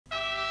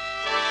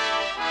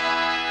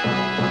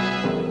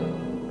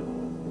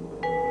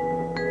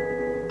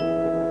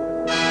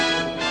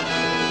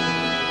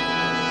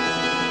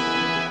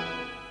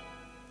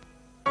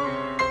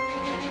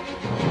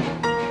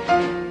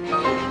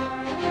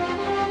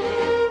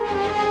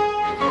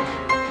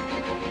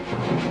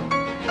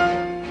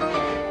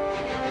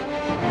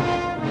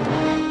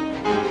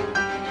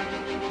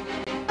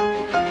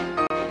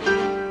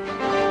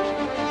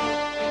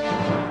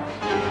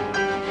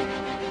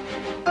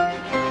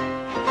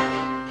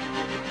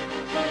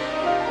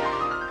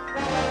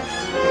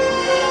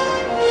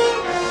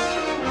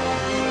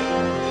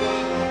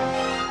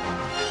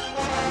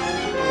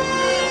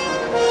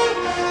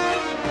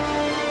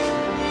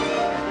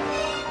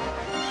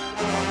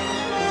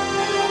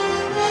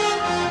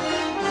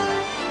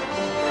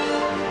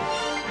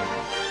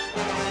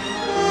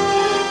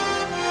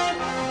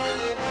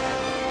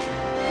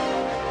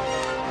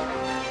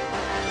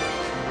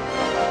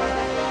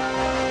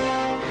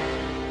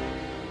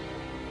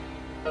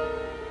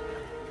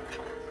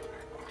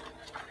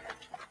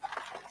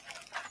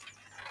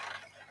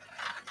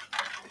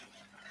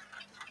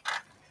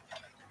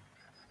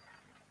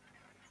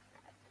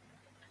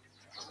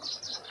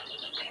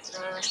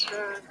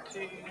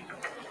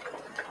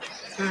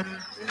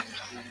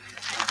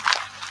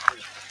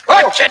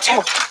Watch it!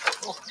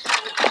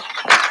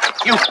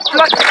 You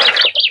blood!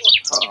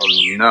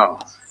 Oh, no.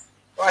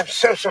 Oh, I'm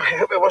so sorry. I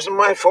hope it wasn't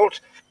my fault.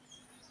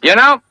 You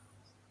know,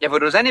 if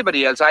it was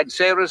anybody else, I'd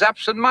say it was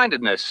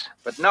absent-mindedness.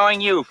 But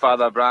knowing you,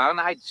 Father Brown,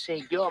 I'd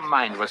say your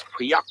mind was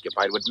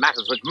preoccupied with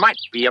matters which might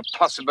be of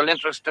possible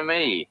interest to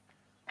me.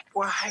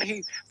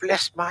 Why,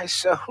 bless my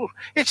soul,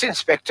 it's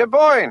Inspector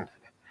Boyne.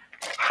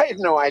 I had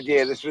no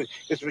idea this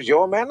was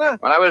your manor.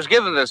 Well, I was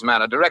given this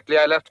manor directly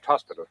I left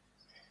hospital.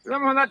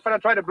 Remember when that fella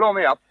tried to blow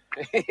me up?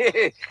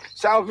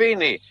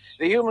 Salvini,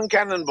 the human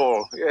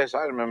cannonball. Yes,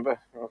 I remember.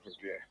 Oh,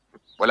 dear.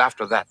 Well,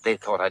 after that, they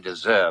thought I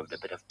deserved a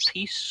bit of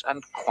peace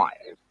and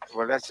quiet.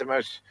 Well, that's the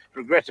most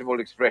regrettable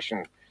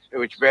expression,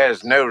 which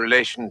bears no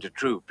relation to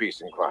true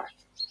peace and quiet.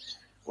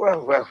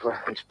 Well,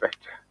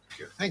 Inspector.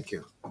 Thank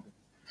you.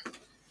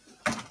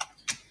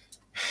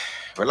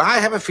 Well, I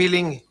have a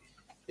feeling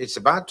it's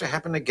about to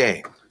happen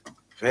again,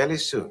 fairly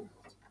soon.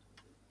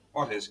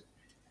 What is it?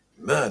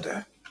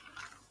 Murder.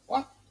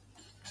 What?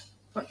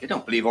 Well, you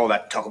don't believe all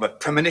that talk about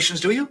premonitions,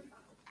 do you?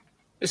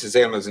 Mrs.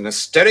 Aylmer's an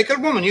hysterical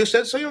woman. You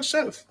said so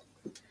yourself.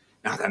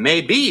 Now, there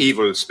may be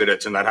evil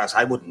spirits in that house.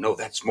 I wouldn't know.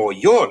 That's more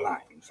your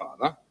line,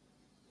 Father.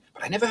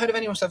 But I never heard of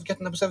anyone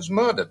getting themselves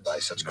murdered by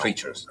such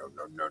creatures.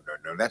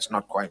 No. That's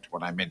not quite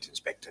what I meant,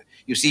 Inspector.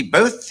 You see,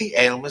 both the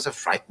Aylmers are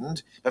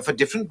frightened, but for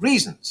different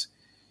reasons.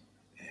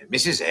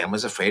 Mrs.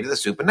 Aylmer's afraid of the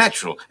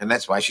supernatural, and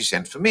that's why she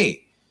sent for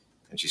me.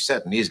 And she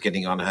certainly is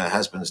getting on her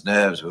husband's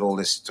nerves with all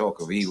this talk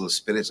of evil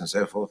spirits and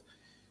so forth.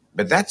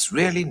 But that's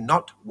really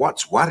not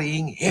what's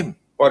worrying him.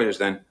 What is,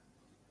 then?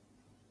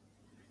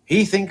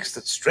 He thinks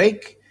that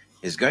Strake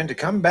is going to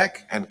come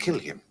back and kill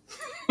him.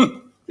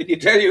 Did he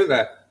tell you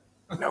that?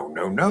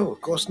 No, of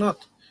course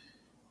not.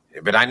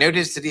 But I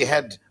noticed that he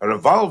had a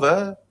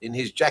revolver in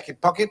his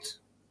jacket pocket.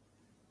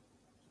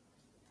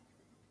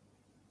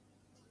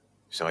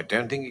 So I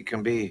don't think it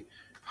can be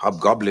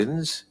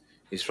hobgoblins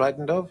he's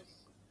frightened of,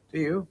 do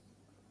you?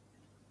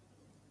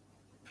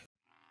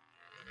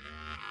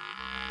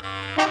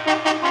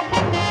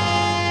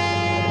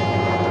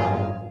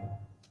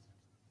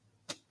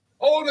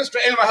 Old Mr.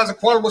 Aylmer has a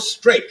quarrel with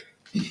Strake.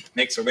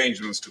 Makes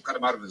arrangements to cut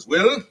him out of his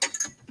will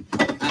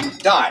and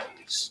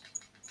dies.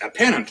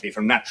 Apparently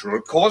from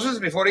natural causes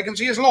before he can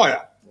see his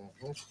lawyer.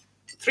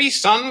 3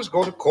 sons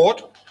go to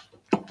court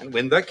and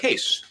win their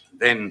case.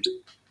 Then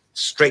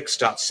Strake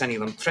starts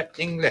sending them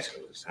threatening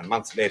letters. And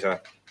months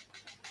later,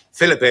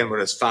 Philip Aylmer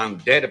is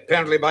found dead,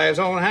 apparently by his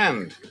own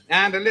hand.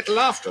 And a little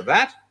after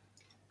that,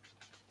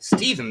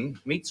 Stephen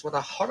meets with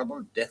a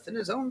horrible death in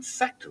his own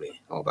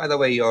factory. Oh, by the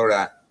way,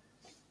 you're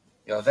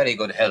very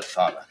good health,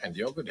 Father. And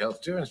your good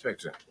health too,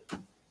 Inspector.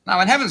 Now,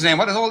 in heaven's name,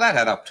 what does all that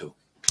add up to?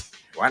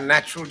 1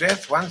 natural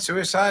death, 1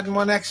 suicide, and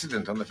 1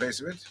 accident on the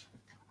face of it.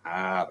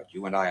 Ah, but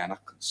you and I are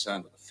not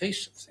concerned with the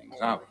face of things,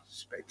 are we?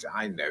 Inspector,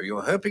 I know.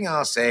 You're hoping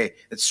I'll say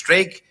that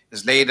Strake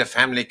has laid a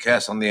family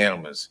curse on the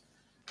Aylmers.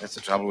 That's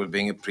the trouble with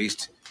being a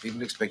priest.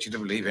 People expect you to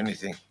believe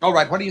anything. All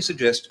right, what do you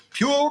suggest?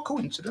 Pure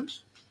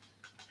coincidence?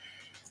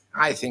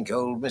 I think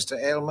old Mr.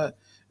 Aylmer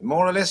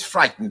more or less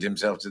frightened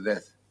himself to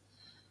death.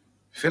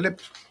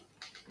 Philip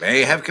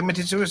may have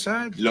committed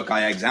suicide. Look,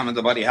 I examined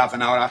the body half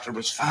an hour after it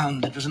was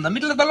found. It was in the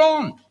middle of the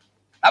lawn.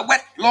 A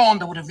wet lawn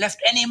that would have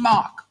left any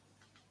mark.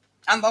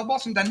 And there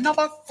wasn't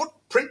another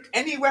footprint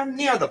anywhere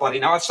near the body.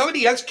 Now, if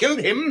somebody else killed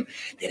him,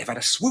 they'd have had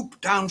a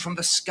swoop down from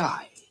the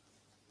sky.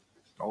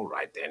 All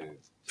right, then.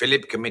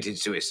 Philip committed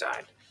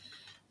suicide.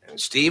 And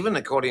Stephen,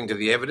 according to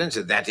the evidence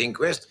at that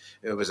inquest,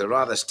 was a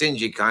rather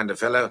stingy kind of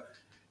fellow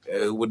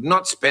who would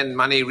not spend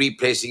money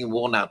replacing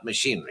worn-out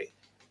machinery.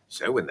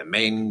 So when the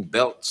main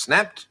belt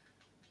snapped,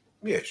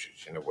 yes,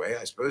 in a way,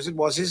 I suppose it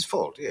was his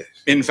fault, yes.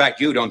 In fact,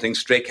 you don't think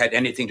Strake had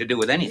anything to do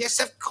with anything? Yes,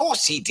 of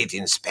course he did,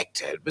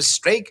 Inspector. It was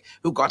Strake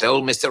who got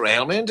old Mr.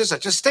 Aylmer into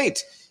such a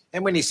state.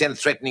 And when he sent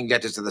threatening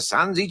letters to the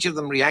sons, each of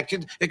them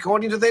reacted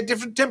according to their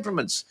different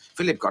temperaments.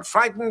 Philip got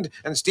frightened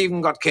and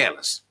Stephen got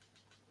careless.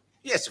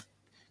 Yes, of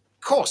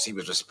course he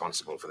was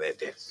responsible for their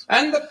deaths.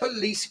 And the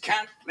police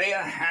can't lay a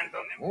hand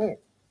on him. Oh.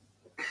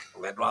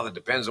 Well, that rather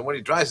depends on what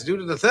he tries to do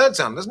to the third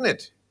son, doesn't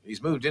it?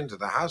 He's moved into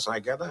the house, I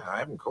gather. I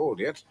haven't called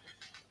yet.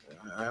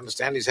 I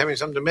understand he's having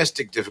some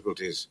domestic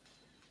difficulties.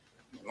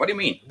 What do you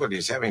mean? Well,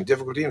 he's having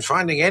difficulty in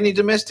finding any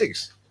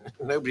domestics.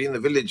 Nobody in the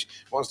village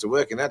wants to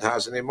work in that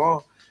house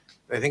anymore.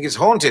 They think it's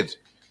haunted.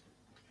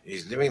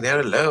 He's living there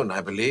alone, I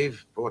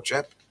believe, poor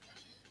chap.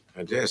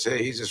 I dare say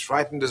he's as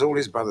frightened as all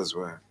his brothers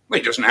were. Well,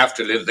 he doesn't have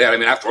to live there. I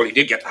mean, after all, he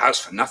did get the house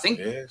for nothing.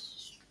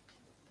 Yes.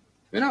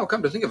 You know,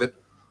 come to think of it,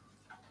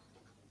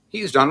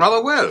 he's done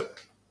rather well,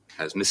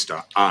 has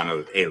Mr.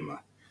 Arnold Aylmer.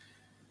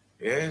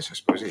 Yes, I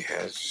suppose he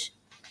has.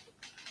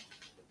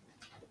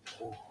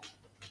 Oh,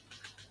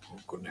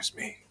 goodness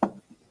me.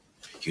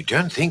 You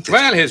don't think that...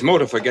 Well, his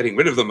motive for getting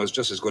rid of them was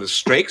just as good as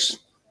Strake's.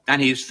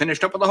 And he's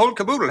finished up with the whole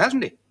caboodle,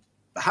 hasn't he?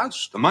 The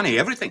house, the money,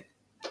 everything.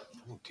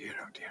 Oh, dear,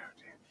 oh, dear, oh,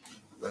 dear.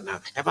 Well, now,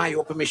 have I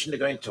your permission to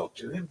go and talk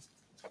to him?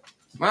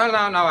 Well,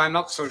 now, I'm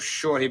not so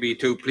sure he'd be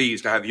too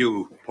pleased to have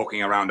you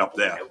poking around up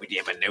there. Nobody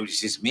ever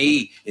notices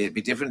me. It'd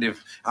be different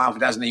if half a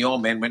dozen of your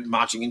men went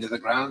marching into the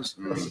grounds.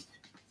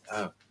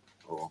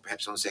 Or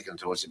perhaps on second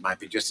thoughts, it might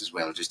be just as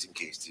well, just in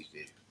case.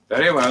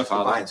 Very well,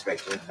 Father. Goodbye,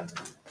 Inspector.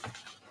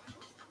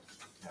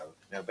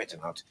 No, better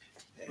not.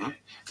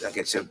 They'll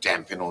get so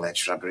damp in all that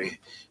shrubbery.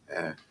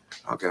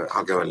 I'll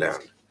go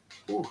alone.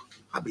 Ooh,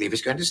 I believe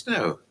it's going to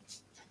snow.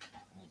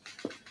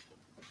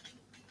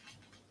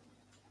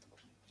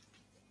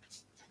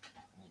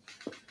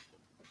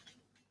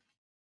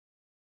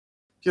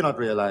 Do you not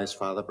realize,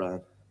 Father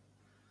Brown?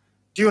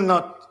 Do you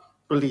not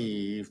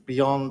believe,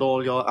 beyond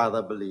all your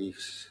other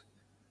beliefs,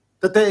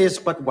 that there is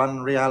but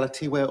one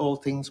reality where all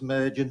things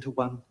merge into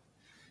one?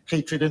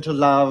 Hatred into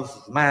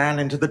love, man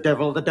into the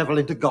devil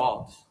into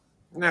God.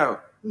 No.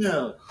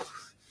 No.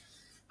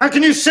 How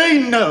can you say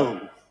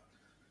no?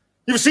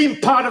 You've seen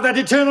part of that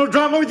eternal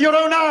drama with your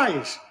own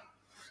eyes.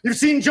 You've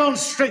seen John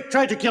Strake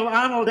try to kill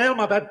Arnold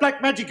Aylmer by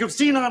black magic. You've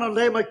seen Arnold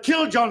Aylmer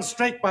kill John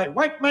Strake by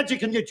white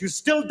magic, and yet you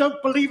still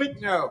don't believe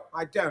it? No,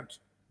 I don't.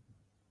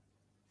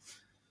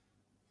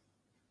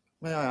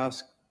 May I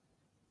ask,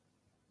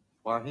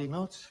 why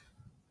not?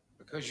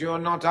 Because you're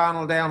not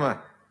Arnold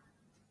Aylmer.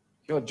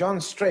 You're John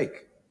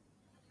Strake.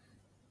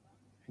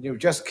 And you've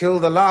just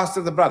killed the last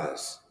of the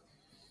brothers.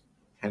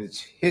 And it's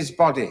his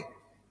body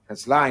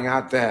that's lying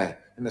out there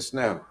in the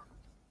snow.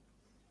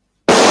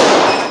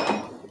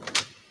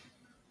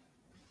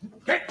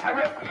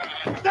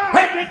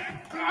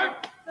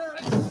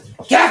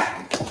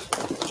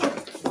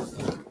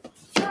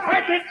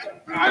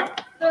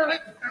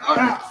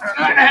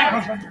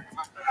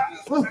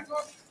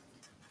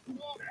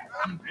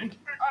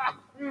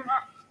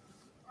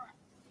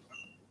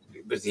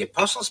 It was the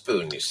apostle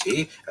spoon, you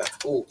see.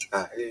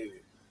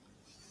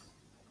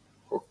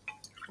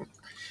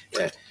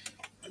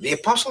 The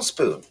apostle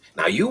spoon.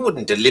 Now, you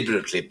wouldn't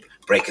deliberately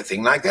break a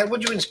thing like that,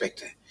 would you,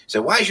 Inspector?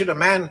 So why should a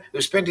man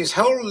who spent his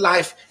whole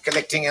life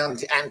collecting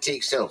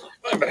antique silver?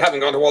 Well, but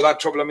having gone to all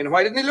that trouble,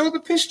 why didn't he load the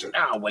pistol?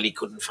 Oh, well, he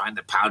couldn't find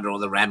the powder or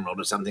the ramrod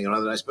or something or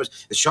other, I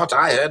suppose. The shot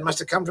I heard must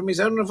have come from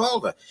his own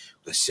revolver.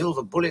 The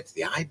silver bullet,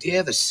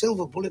 the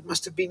silver bullet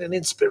must have been an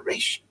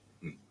inspiration.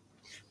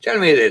 Tell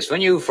me this,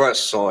 when you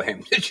first saw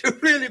him, did you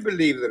really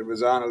believe that it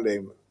was Arnold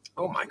Aylmer?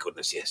 Oh, my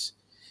goodness, yes.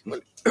 Well,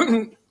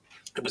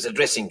 it was a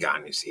dressing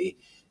gown, you see.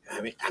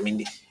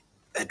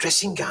 A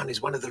dressing gown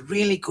is one of the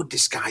really good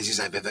disguises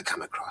I've ever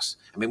come across.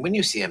 When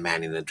you see a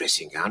man in a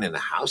dressing gown in a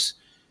house,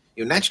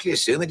 you naturally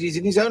assume that he's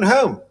in his own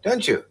home,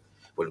 don't you?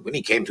 Well, when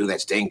he came through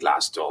that stained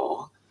glass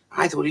door,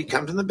 I thought he'd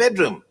come from the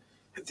bedroom.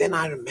 And then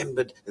I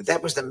remembered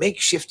that was the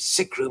makeshift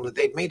sick room that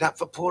they'd made up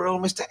for poor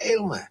old Mr.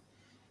 Aylmer.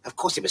 Of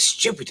course, it was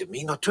stupid of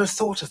me not to have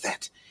thought of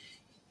that.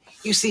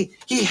 You see,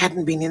 he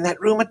hadn't been in that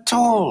room at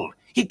all.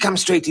 He'd come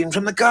straight in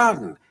from the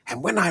garden.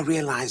 And when I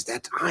realized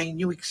that, I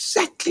knew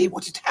exactly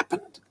what had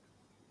happened.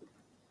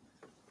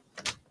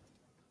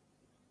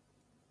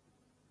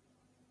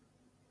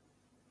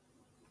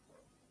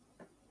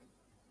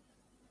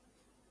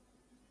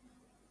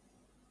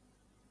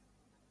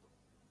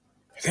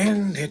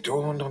 Then there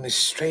dawned on his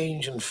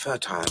strange and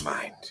fertile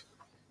mind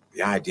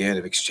the idea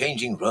of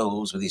exchanging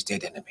roles with his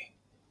dead enemy.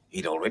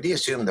 He'd already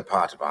assumed the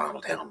part of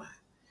Arnold Aylmer.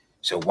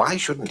 So why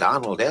shouldn't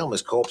Arnold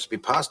Aylmer's corpse be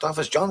passed off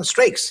as John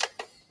Strake's?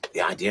 The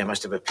idea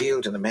must have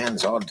appealed to the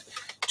man's odd,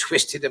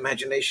 twisted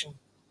imagination.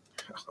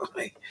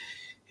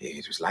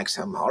 It was like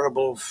some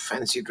horrible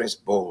fancy-dress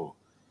ball,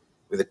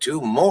 with the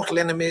two mortal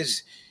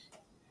enemies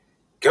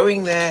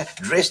going there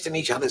dressed in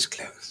each other's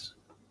clothes.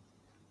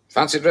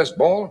 Fancy-dress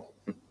ball?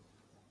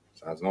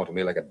 Sounds more to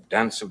me like a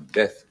dance of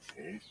death.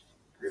 Yes.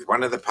 With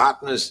one of the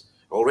partners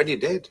already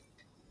dead.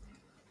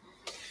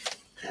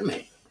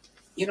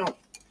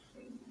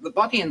 The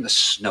body in the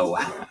snow.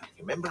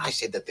 Remember I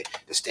said that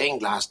the stained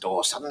glass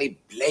door suddenly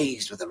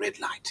blazed with a red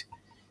light.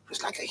 It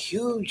was like a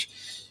huge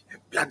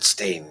blood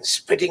stain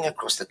spreading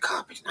across the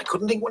carpet. And I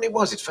couldn't think what it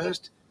was at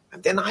first.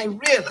 And then I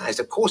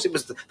realized, of course, it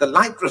was the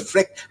light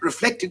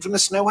reflected from the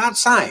snow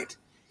outside.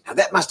 Now,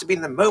 that must have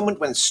been the moment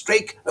when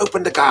Strake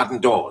opened the garden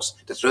doors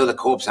to throw the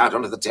corpse out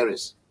onto the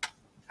terrace.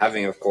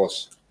 Having, of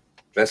course,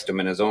 dressed him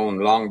in his own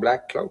long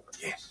black cloak.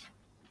 Yes.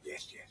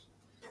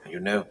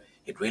 And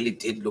it really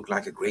did look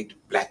like a great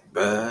black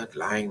bird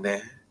lying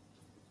there.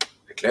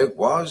 The cloak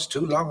was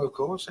too long, of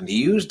course, and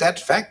he used that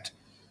fact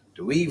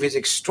to weave his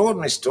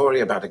extraordinary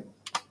story about a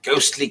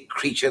ghostly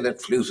creature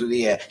that flew through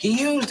the air.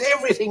 He used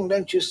everything,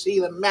 don't you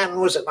see? The man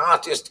was an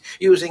artist,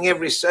 using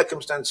every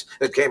circumstance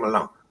that came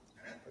along.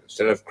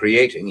 Instead of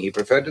creating, he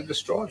preferred to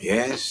destroy.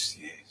 Yes.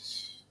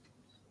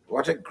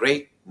 What a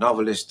great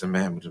novelist the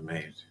man would have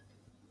made.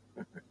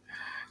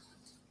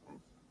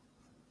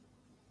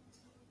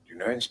 You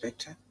know,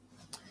 Inspector,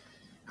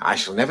 I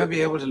shall never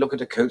be able to look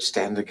at a coat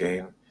stand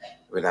again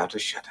without a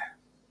shudder.